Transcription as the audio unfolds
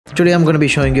Today I'm going to be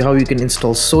showing you how you can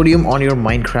install Sodium on your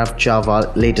Minecraft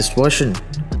Java latest version.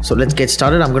 So let's get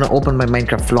started. I'm going to open my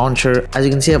Minecraft launcher. As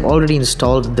you can see, I've already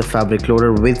installed the fabric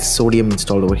loader with Sodium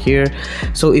installed over here.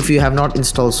 So if you have not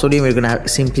installed Sodium, you're going to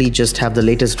simply just have the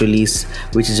latest release,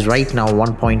 which is right now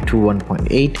 1.2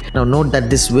 1.8. Now note that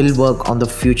this will work on the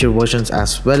future versions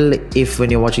as well. If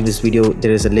when you're watching this video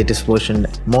there is a latest version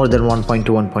more than 1.2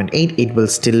 1.8, it will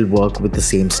still work with the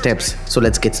same steps. So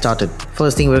let's get started.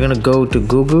 First thing, we're going to go to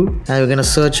Google and we're going to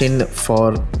search in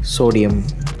for Sodium.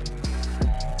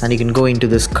 And you can go into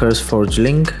this CurseForge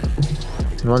link,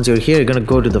 and once you're here, you're going to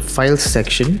go to the files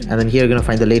section, and then here you're going to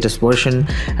find the latest version,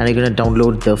 and you're going to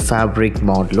download the fabric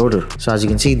mod loader. So as you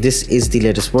can see, this is the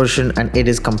latest version and it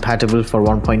is compatible for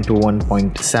 1.2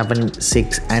 1.7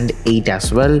 6 and 8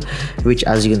 as well, which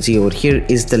as you can see over here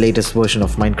is the latest version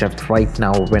of Minecraft right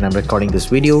now when I'm recording this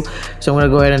video. So I'm going to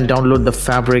go ahead and download the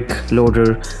fabric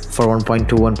loader for 1.2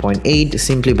 1.8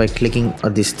 simply by clicking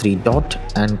on this three dot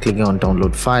and clicking on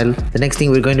download file. The next thing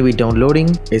we're going to be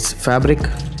downloading is fabric.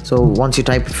 So once you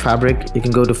type fabric, you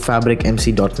can go to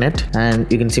fabricmc.net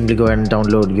and you can simply go ahead and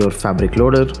download your fabric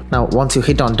loader. Now once you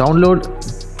hit on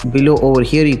download, below over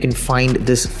here you can find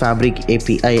this fabric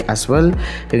API as well.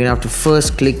 You're gonna have to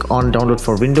first click on download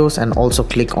for Windows and also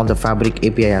click on the fabric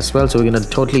API as well. So we're gonna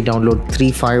totally download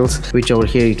 3 files, which over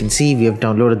here you can see we have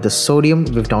downloaded the Sodium,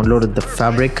 we've downloaded the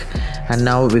fabric, and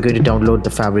now we're going to download the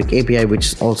fabric API, which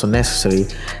is also necessary.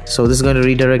 So this is going to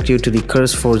redirect you to the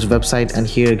CurseForge website, and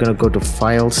here you're going to go to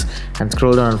files and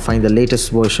scroll down and find the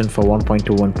latest version for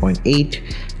 1.2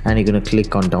 1.8, and you're going to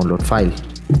click on download file.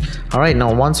 Alright,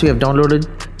 now once we have downloaded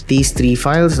these 3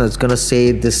 files, now it's gonna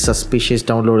say this suspicious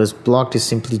download is blocked. You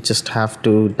simply just have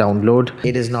to download.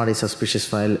 It is not a suspicious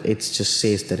file, it just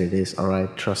says that it is.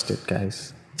 Alright, trust it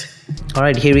guys.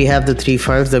 Alright, here we have the 3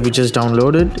 files that we just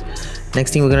downloaded.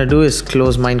 Next thing we're going to do is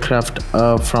close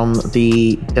Minecraft from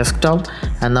the desktop,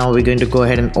 and now we're going to go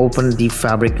ahead and open the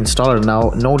fabric installer. Now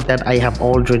note that I have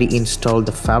already installed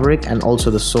the fabric and also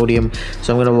the Sodium,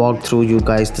 so I'm going to walk through you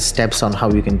guys the steps on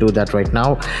how you can do that right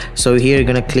now. So here you're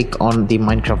going to click on the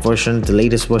Minecraft version. The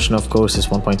latest version of course is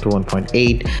 1.2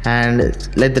 1.8,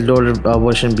 and let the loader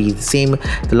version be the same.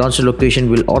 The launcher location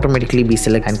will automatically be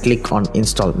selected, and click on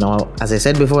install. Now as I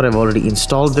said before, I've already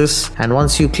installed this, and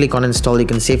once you click on install, you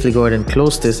can safely go ahead and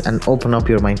close this and open up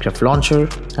your Minecraft launcher.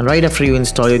 And right after you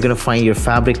install, you're going to find your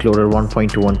fabric loader 1.2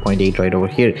 1.8 right over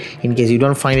here. In case you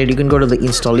don't find it, you can go to the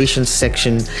installation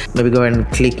section, maybe go ahead and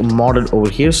click modded over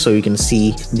here so you can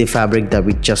see the fabric that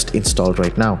we just installed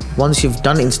right now. Once you've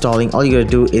done installing, all you gotta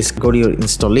do is go to your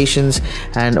installations,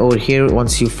 and over here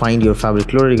once you find your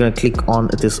fabric loader, you're going to click on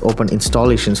this open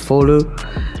installations folder,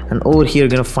 and over here you're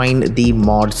going to find the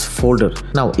mods folder.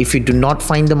 Now if you do not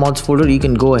find the mods folder, you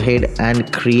can go ahead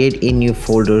and create a new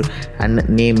folder and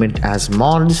name it as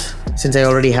mods. Since I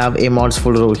already have a mods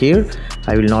folder over here,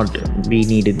 I will not be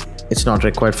needed, it's not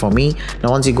required for me. Now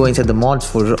once you go inside the mods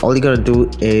folder, all you gotta do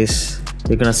is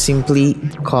you're gonna simply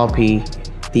copy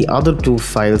the other 2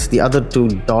 files, the other 2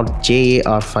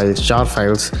 .jar files, jar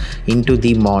files, into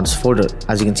the mods folder.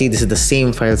 As you can see, this is the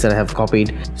same files that I have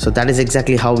copied. So that is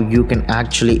exactly how you can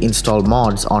actually install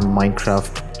mods on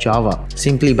Minecraft Java,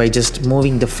 simply by just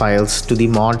moving the files to the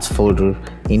mods folder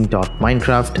in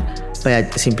 .minecraft by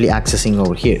simply accessing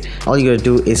over here. All you gotta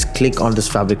do is click on this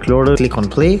fabric loader, click on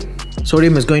play.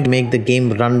 Sodium is going to make the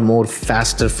game run more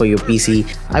faster for your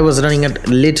PC. I was running at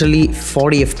literally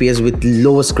 40 FPS with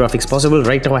lowest graphics possible.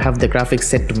 Right now I have the graphics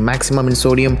set to maximum in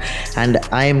Sodium, and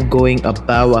I am going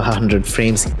above 100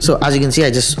 frames. So as you can see, I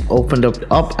just opened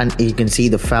up and you can see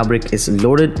the fabric is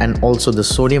loaded, and also the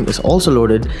Sodium is also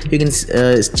loaded. You can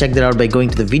check that out by going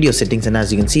to the video settings, and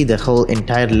as you can see, the whole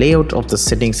entire layout of the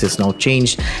settings is now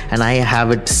changed, and I have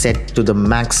it set to the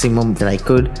maximum that I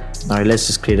could. Alright, let's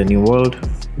just create a new world.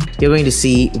 You're going to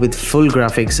see with full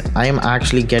graphics, I am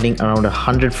actually getting around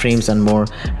 100 frames and more.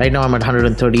 Right now I'm at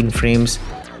 113 frames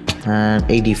and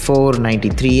 84,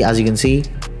 93. As you can see,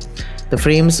 the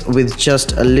frames with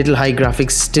just a little high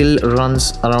graphics still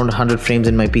runs around 100 frames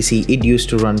in my PC. It used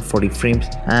to run 40 frames,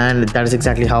 and that is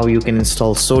exactly how you can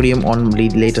install Sodium on the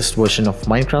latest version of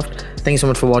Minecraft. Thank you so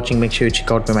much for watching. Make sure you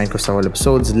check out my Minecraft survival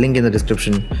episodes, link in the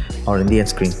description or in the end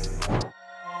screen.